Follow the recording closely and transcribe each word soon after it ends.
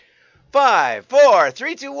Five, four,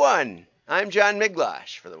 three, two, one. I'm John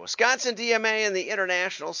Miglosh for the Wisconsin DMA and the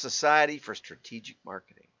International Society for Strategic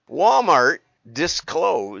Marketing. Walmart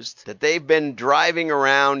disclosed that they've been driving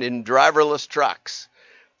around in driverless trucks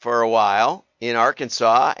for a while in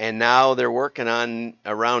Arkansas, and now they're working on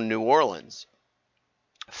around New Orleans.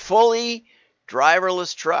 Fully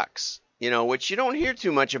driverless trucks, which you don't hear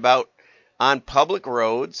too much about on public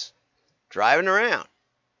roads driving around.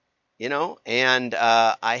 And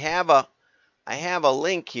I have a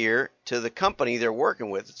link here to the company they're working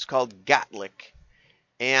with. It's called Gatik,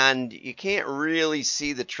 and you can't really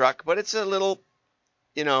see the truck, but it's a little,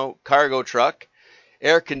 cargo truck,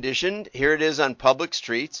 air conditioned. Here it is on public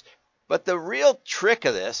streets. But the real trick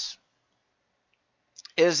of this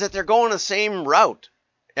is that they're going the same route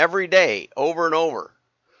every day, over and over,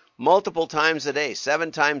 multiple times a day,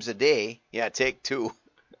 7 times a day. Yeah, take 2.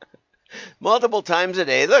 Multiple times a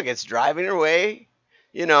day. Look, it's driving away,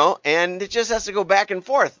 and it just has to go back and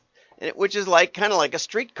forth, which is kind of like a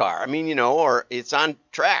streetcar. Or it's on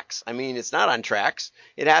tracks. It's not on tracks.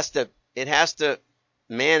 It has to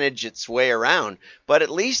manage its way around, but at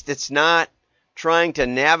least it's not trying to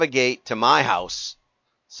navigate to my house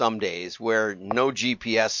some days where no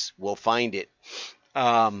GPS will find it,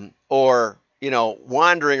 or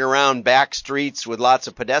wandering around back streets with lots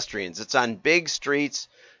of pedestrians. It's on big streets.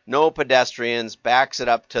 No pedestrians, backs it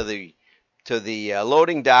up to the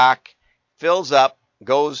loading dock, fills up,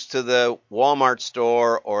 goes to the Walmart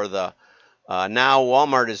store, or now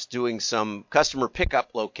Walmart is doing some customer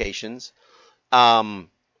pickup locations, but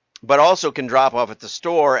also can drop off at the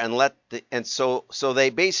store and so they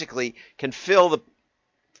basically can fill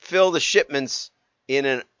the shipments in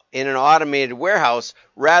an automated warehouse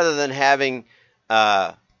rather than having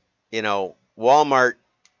Walmart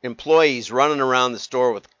employees running around the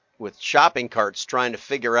store with shopping carts trying to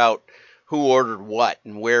figure out who ordered what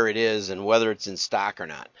and where it is and whether it's in stock or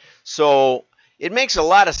not. So it makes a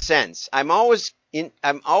lot of sense. I'm always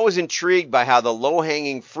intrigued by how the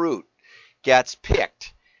low-hanging fruit gets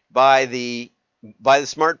picked by the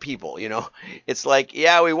smart people. It's like,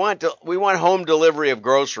 yeah, we want home delivery of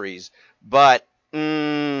groceries, but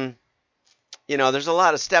there's a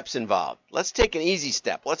lot of steps involved. Let's take an easy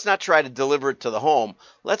step. Let's not try to deliver it to the home.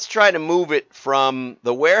 Let's try to move it from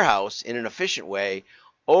the warehouse in an efficient way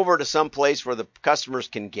over to some place where the customers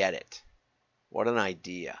can get it. What an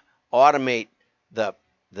idea. Automate the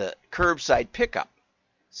curbside pickup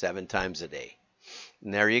 7 times a day.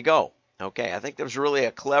 And there you go. Okay, I think that was really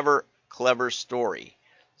a clever story.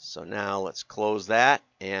 So now let's close that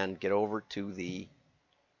and get over to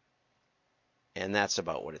and that's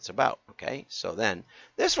about what it's about. Okay, so then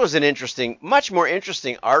this was an much more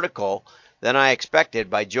interesting article than I expected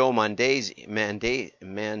by Joe Mandezi.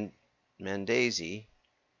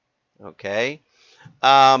 Okay,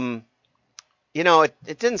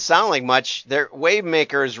 it didn't sound like much. Their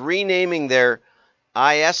Wavemaker is renaming their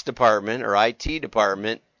IS department or IT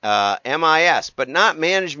department MIS, but not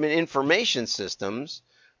Management Information Systems,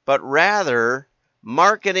 but rather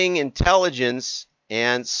Marketing Intelligence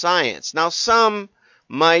and Science. Now, some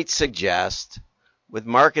might suggest, with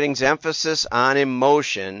marketing's emphasis on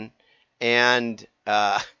emotion and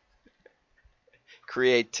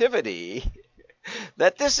creativity,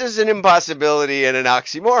 that this is an impossibility and an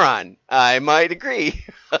oxymoron. I might agree.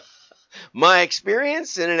 My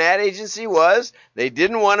experience in an ad agency was they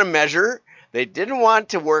didn't want to measure, they didn't want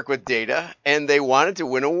to work with data, and they wanted to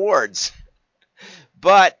win awards.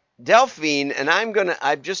 But Delphine, and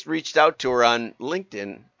I've just reached out to her on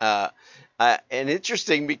LinkedIn, and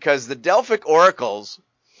interesting because the Delphic oracles,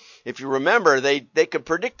 if you remember, they could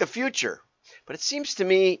predict the future, but it seems to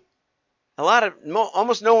me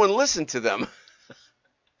almost no one listened to them.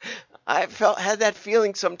 I had that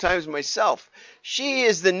feeling sometimes myself. She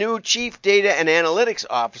is the new Chief Data and Analytics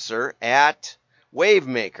Officer at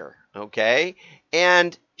Wavemaker, okay?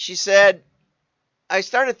 And she said, I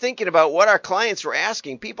started thinking about what our clients were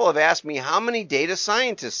asking. People have asked me how many data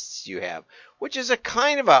scientists you have, which is a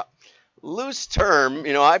kind of a loose term.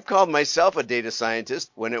 I've called myself a data scientist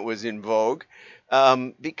when it was in vogue,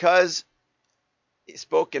 because it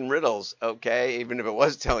spoke in riddles, okay? Even if it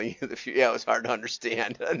was telling you it was hard to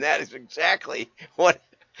understand. And that is exactly what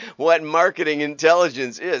marketing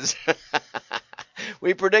intelligence is.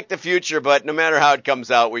 We predict the future, but no matter how it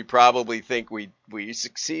comes out, we probably think we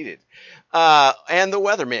succeeded. And the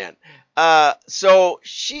weatherman. So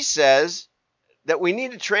she says that we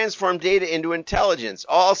need to transform data into intelligence.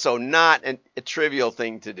 Also not a trivial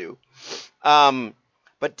thing to do.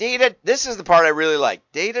 But data, this is the part I really like.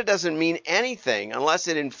 Data doesn't mean anything unless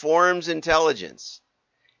it informs intelligence.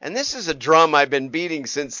 And this is a drum I've been beating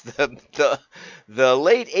since the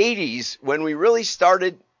late 80s when we really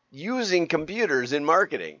started using computers in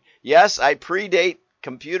marketing. Yes, I predate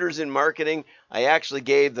computers in marketing. I actually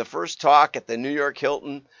gave the first talk at the New York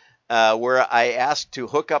Hilton where I asked to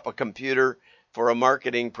hook up a computer for a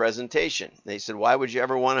marketing presentation. They said, why would you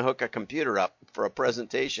ever want to hook a computer up for a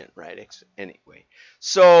presentation, right?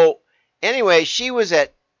 Anyway, she was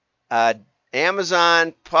at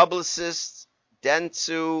Amazon, Publicis,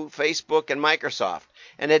 Dentsu, Facebook, and Microsoft,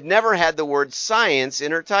 and had never had the word science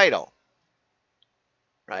in her title,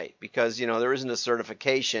 right? Because, there isn't a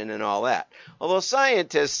certification and all that. Although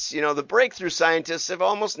scientists, the breakthrough scientists have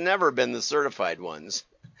almost never been the certified ones.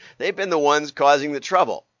 They've been the ones causing the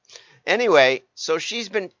trouble. Anyway, so she's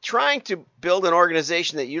been trying to build an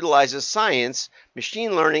organization that utilizes science,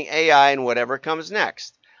 machine learning, AI, and whatever comes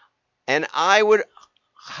next. And I would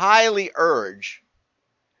highly urge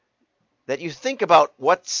that you think about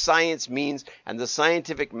what science means and the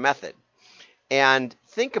scientific method, and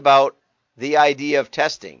think about the idea of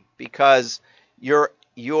testing, because your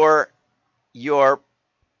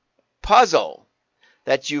puzzle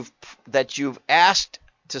that you've asked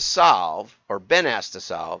to solve or been asked to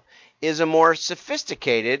solve is a more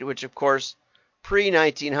sophisticated, which of course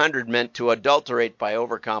pre-1900 meant to adulterate by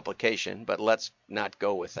overcomplication, but let's not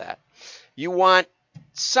go with that. You want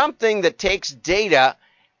something that takes data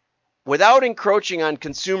without encroaching on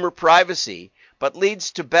consumer privacy, but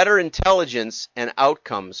leads to better intelligence and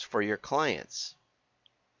outcomes for your clients.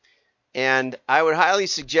 And I would highly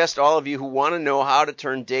suggest all of you who want to know how to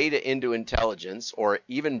turn data into intelligence, or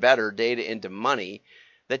even better, data into money,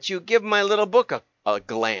 that you give my little book a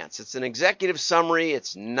glance. It's an executive summary.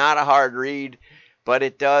 It's not a hard read, but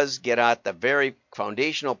it does get at the very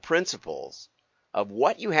foundational principles of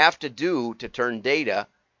what you have to do to turn data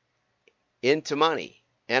into money,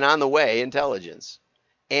 and on the way, intelligence.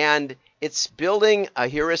 And it's building a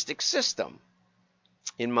heuristic system.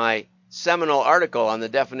 In my seminal article on the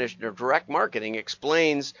definition of direct marketing,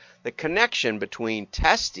 explains the connection between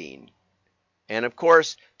testing, and of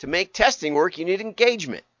course, to make testing work, you need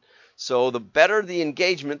engagement. So the better the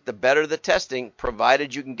engagement, the better the testing,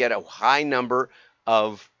 provided you can get a high number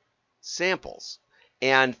of samples.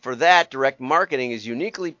 And for that, direct mail is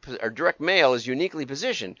uniquely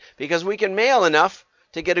positioned, because we can mail enough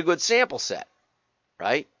to get a good sample set,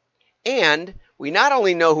 right? And we not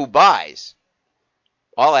only know who buys,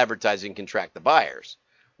 all advertising can track the buyers,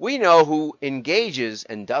 we know who engages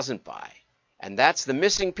and doesn't buy. And that's the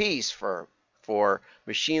missing piece for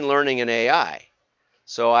machine learning and AI.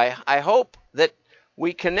 So I hope that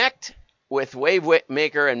we connect with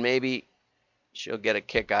Wavemaker, and maybe she'll get a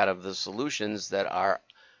kick out of the solutions that are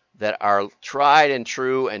tried and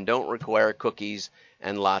true and don't require cookies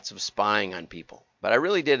and lots of spying on people. But I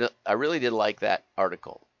really did like that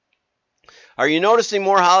article. Are you noticing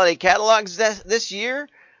more holiday catalogs this year?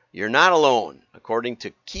 You're not alone. According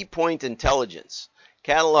to Keypoint Intelligence,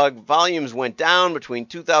 catalog volumes went down between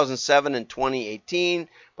 2007 and 2018,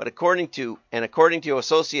 but according to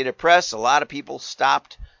Associated Press, a lot of people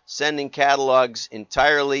stopped sending catalogs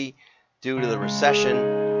entirely due to the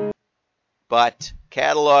recession. But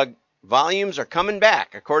catalog volumes are coming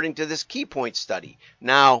back, according to this Keypoint study.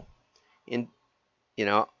 Now,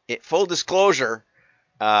 full disclosure,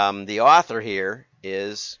 the author here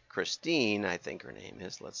is Christine, I think her name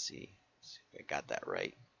is. Let's see if I got that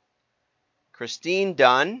right. Christine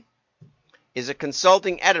Dunn is a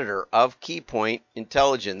consulting editor of Keypoint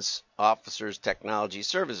Intelligence Officers Technology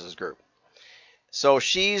Services Group. So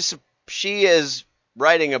she is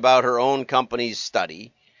writing about her own company's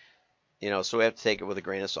study, so we have to take it with a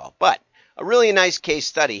grain of salt. But a really nice case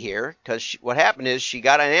study here, because what happened is she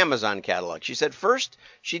got an Amazon catalog. She said first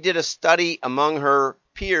she did a study among her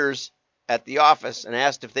peers at the office and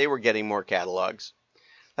asked if they were getting more catalogs.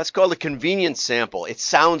 That's called a convenience sample. It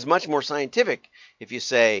sounds much more scientific if you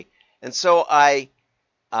say, and so I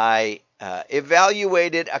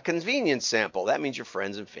evaluated a convenience sample. That means your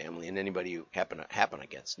friends and family and anybody you happen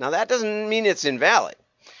against. Now, that doesn't mean it's invalid.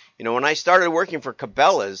 When I started working for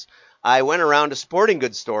Cabela's, I went around to sporting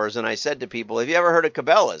goods stores and I said to people, have you ever heard of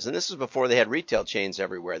Cabela's? And this was before they had retail chains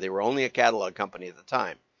everywhere. They were only a catalog company at the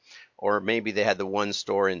time. Or maybe they had the one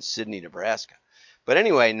store in Sidney, Nebraska. But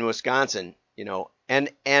anyway, in Wisconsin,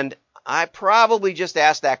 and I probably just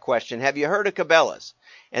asked that question, have you heard of Cabela's?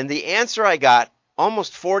 And the answer I got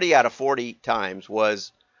almost 40 out of 40 times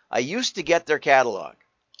was, I used to get their catalog.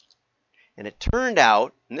 And it turned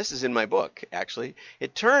out, and this is in my book actually,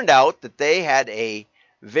 it turned out that they had a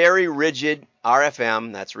very rigid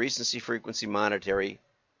RFM, that's recency frequency monetary,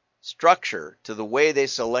 structure to the way they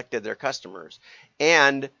selected their customers.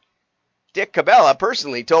 And Dick Cabela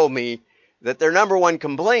personally told me that their number one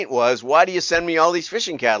complaint was, why do you send me all these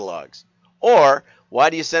fishing catalogs? Or, why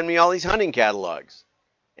do you send me all these hunting catalogs?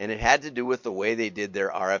 And it had to do with the way they did their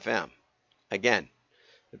RFM. Again,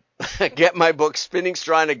 get my book, Spinning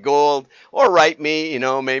Straw into Gold, or write me,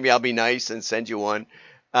 maybe I'll be nice and send you one.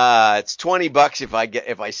 It's $20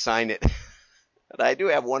 if I sign it. But I do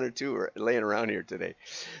have one or two laying around here today.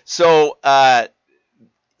 So,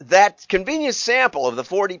 that convenience sample of the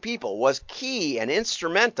 40 people was key and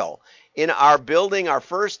instrumental in our building our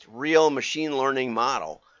first real machine learning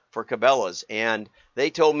model for Cabela's. And they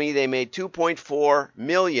told me they made $2.4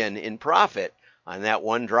 million in profit on that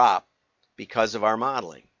one drop because of our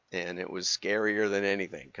modeling. And it was scarier than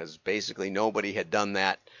anything because basically nobody had done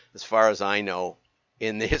that, as far as I know,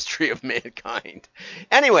 in the history of mankind.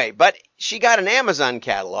 Anyway, but she got an Amazon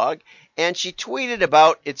catalog and she tweeted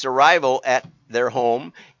about its arrival at their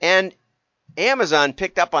home, and Amazon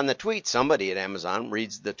picked up on the tweet. Somebody at Amazon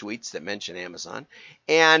reads the tweets that mention Amazon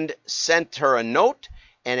and sent her a note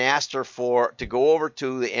and asked her to go over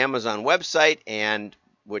to the Amazon website, and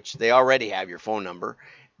which they already have your phone number,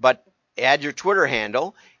 but add your Twitter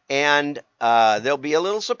handle and there'll be a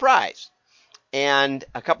little surprise. And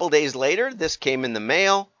a couple days later, this came in the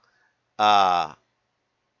mail.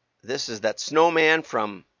 This is that snowman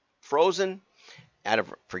from Frozen. I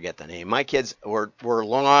forget the name. My kids were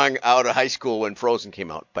long out of high school when Frozen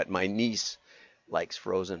came out, but my niece likes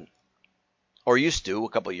Frozen, or used to a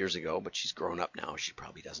couple of years ago, but she's grown up now. She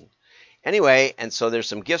probably doesn't. Anyway, and so there's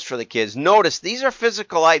some gifts for the kids. Notice these are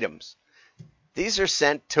physical items. These are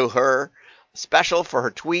sent to her, special for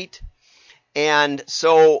her tweet. And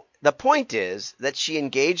so the point is that she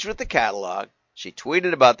engaged with the catalog. She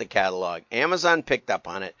tweeted about the catalog. Amazon picked up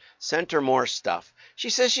on it, sent her more stuff. She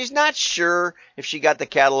says she's not sure if she got the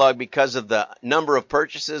catalog because of the number of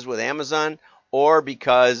purchases with Amazon or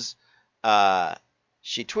because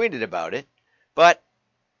she tweeted about it. But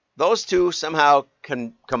those two somehow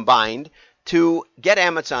combined to get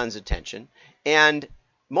Amazon's attention. And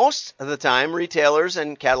most of the time, retailers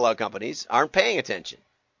and catalog companies aren't paying attention,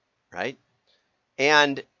 right?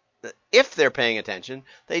 And if they're paying attention,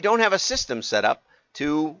 they don't have a system set up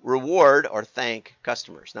to reward or thank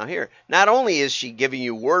customers. Now here, not only is she giving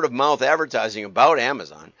you word of mouth advertising about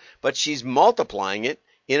Amazon, but she's multiplying it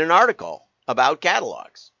in an article about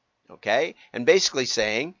catalogs, okay? And basically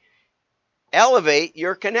saying, elevate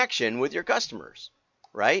your connection with your customers,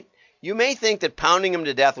 right? You may think that pounding them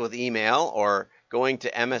to death with email or going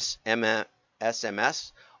to SMS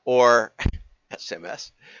or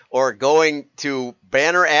SMS or going to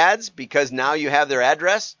banner ads because now you have their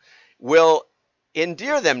address will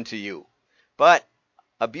endear them to you. But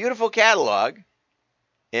a beautiful catalog,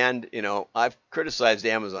 and I've criticized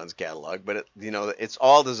Amazon's catalog, but it's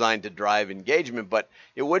all designed to drive engagement. But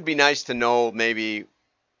it would be nice to know maybe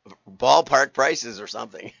ballpark prices or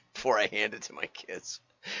something before I hand it to my kids.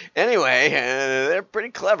 Anyway, they're pretty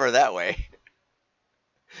clever that way.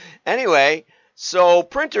 Anyway, so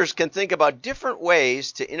printers can think about different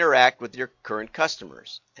ways to interact with your current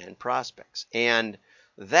customers and prospects, and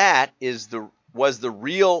that was the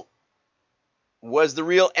real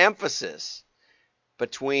emphasis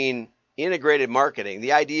between integrated marketing,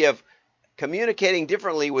 the idea of communicating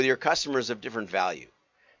differently with your customers of different value,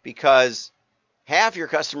 because half your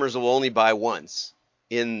customers will only buy once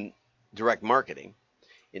in direct marketing,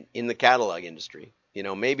 in the catalog industry.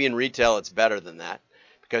 Maybe in retail it's better than that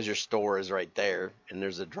because your store is right there and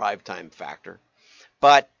there's a drive time factor.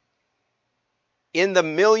 But in the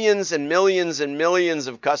millions and millions and millions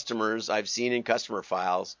of customers I've seen in customer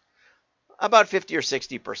files, about 50 or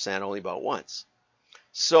 60% only bought once.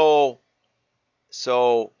 So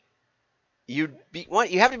you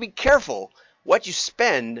have to be careful what you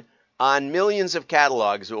spend on millions of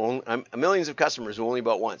catalogs, millions of customers who only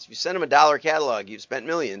bought once. If you send them $1 catalog, you've spent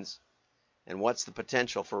millions. And what's the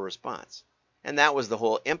potential for response? And that was the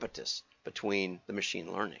whole impetus between the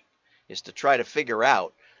machine learning, is to try to figure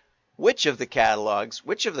out which of the catalogs,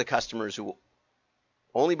 which of the customers who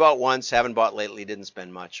only bought once, haven't bought lately, didn't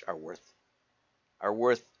spend much, are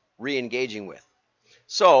worth re-engaging with.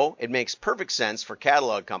 So it makes perfect sense for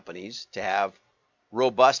catalog companies to have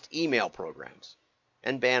robust email programs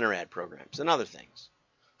and banner ad programs and other things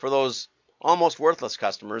for those almost worthless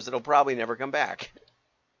customers that'll probably never come back.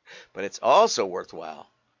 But it's also worthwhile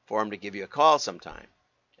for them to give you a call sometime.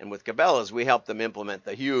 And with Cabela's, we help them implement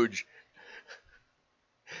the huge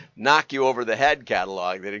knock you over the head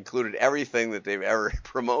catalog that included everything that they've ever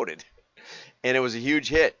promoted. And it was a huge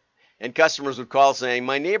hit. And customers would call saying,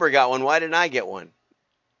 my neighbor got one, why didn't I get one?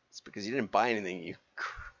 It's because you didn't buy anything,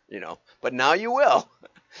 but now you will.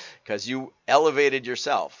 because you elevated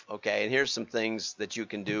yourself. Okay, and here's some things that you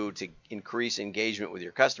can do to increase engagement with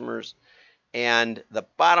your customers. And the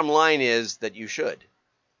bottom line is that you should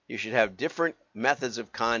have different methods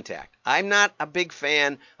of contact. I'm not a big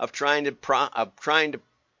fan of trying to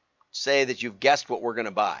say that you've guessed what we're going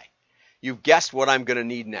to buy. You've guessed what I'm going to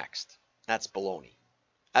need next. That's baloney.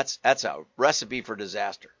 That's a recipe for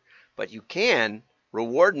disaster. But you can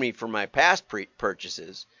reward me for my past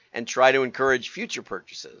purchases and try to encourage future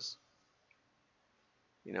purchases.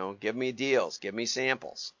 Give me deals, give me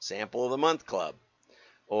samples, sample of the month club,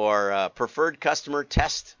 or preferred customer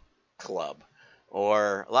test club,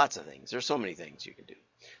 or lots of things. There's so many things you can do.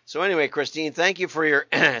 So anyway, Christine, thank you for your,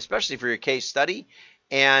 especially for your case study,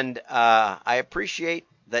 and I appreciate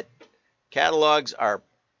that catalogs are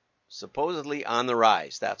supposedly on the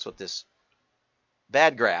rise. That's what this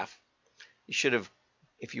bad graph. You should have,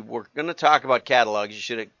 if you were going to talk about catalogs, you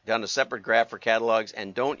should have done a separate graph for catalogs,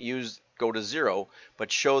 and don't go to zero,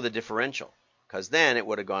 but show the differential, because then it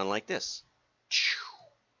would have gone like this.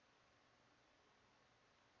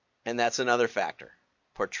 And that's another factor.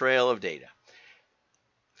 Portrayal of data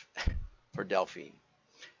for Delphine.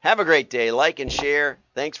 Have a great day. Like and share.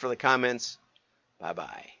 Thanks for the comments.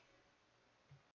 Bye-bye.